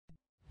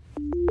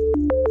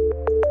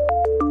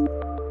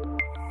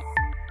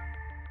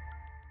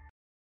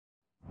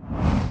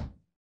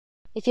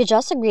If you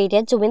just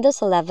upgraded to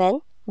Windows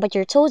 11, but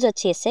your TOZO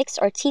T6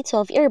 or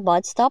T12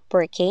 earbuds stopped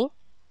working,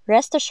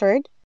 rest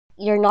assured,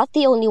 you're not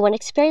the only one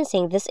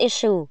experiencing this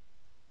issue.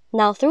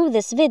 Now through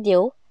this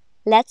video,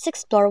 let's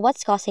explore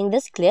what's causing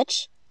this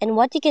glitch and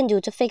what you can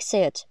do to fix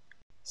it.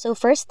 So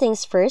first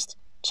things first,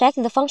 check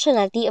the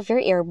functionality of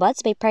your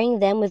earbuds by pairing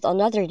them with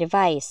another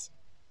device.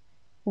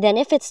 Then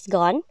if it's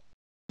gone,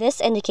 this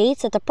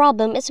indicates that the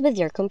problem is with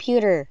your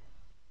computer.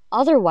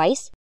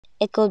 Otherwise,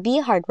 it could be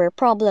a hardware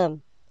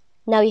problem.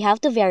 Now you have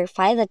to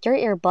verify that your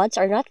earbuds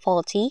are not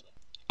faulty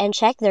and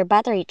check their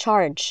battery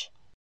charge.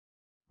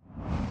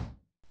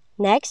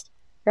 Next,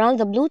 run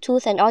the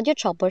Bluetooth and audio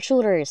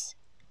troubleshooters.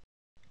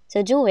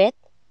 To do it,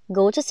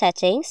 go to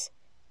Settings,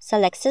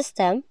 select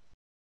System,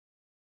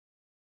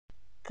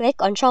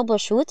 click on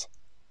Troubleshoot,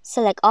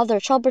 select Other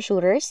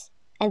Troubleshooters,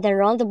 and then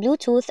run the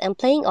Bluetooth and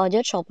playing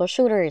audio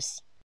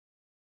troubleshooters.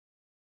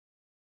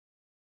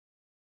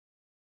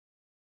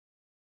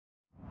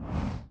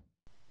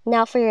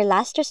 Now for your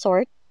last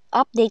resort,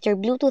 update your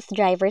Bluetooth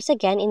drivers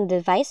again in the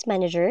Device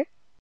Manager.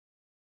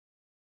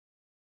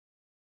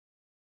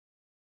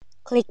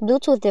 Click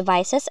Bluetooth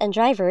Devices and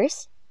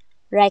Drivers,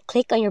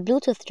 right-click on your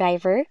Bluetooth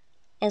driver,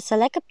 and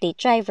select Update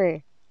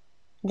Driver.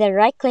 Then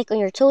right-click on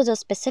your TOZO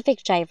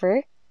specific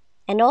driver,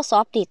 and also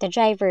update the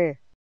driver.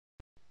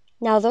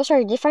 Now those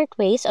are different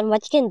ways on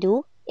what you can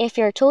do if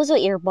your TOZO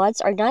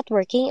earbuds are not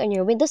working on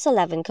your Windows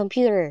 11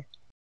 computer.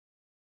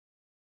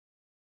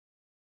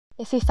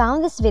 If you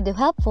found this video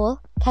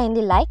helpful,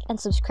 kindly like and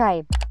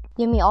subscribe.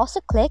 You may also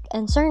click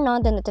and turn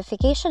on the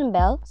notification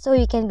bell so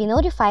you can be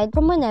notified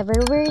from whenever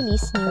we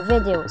release new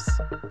videos.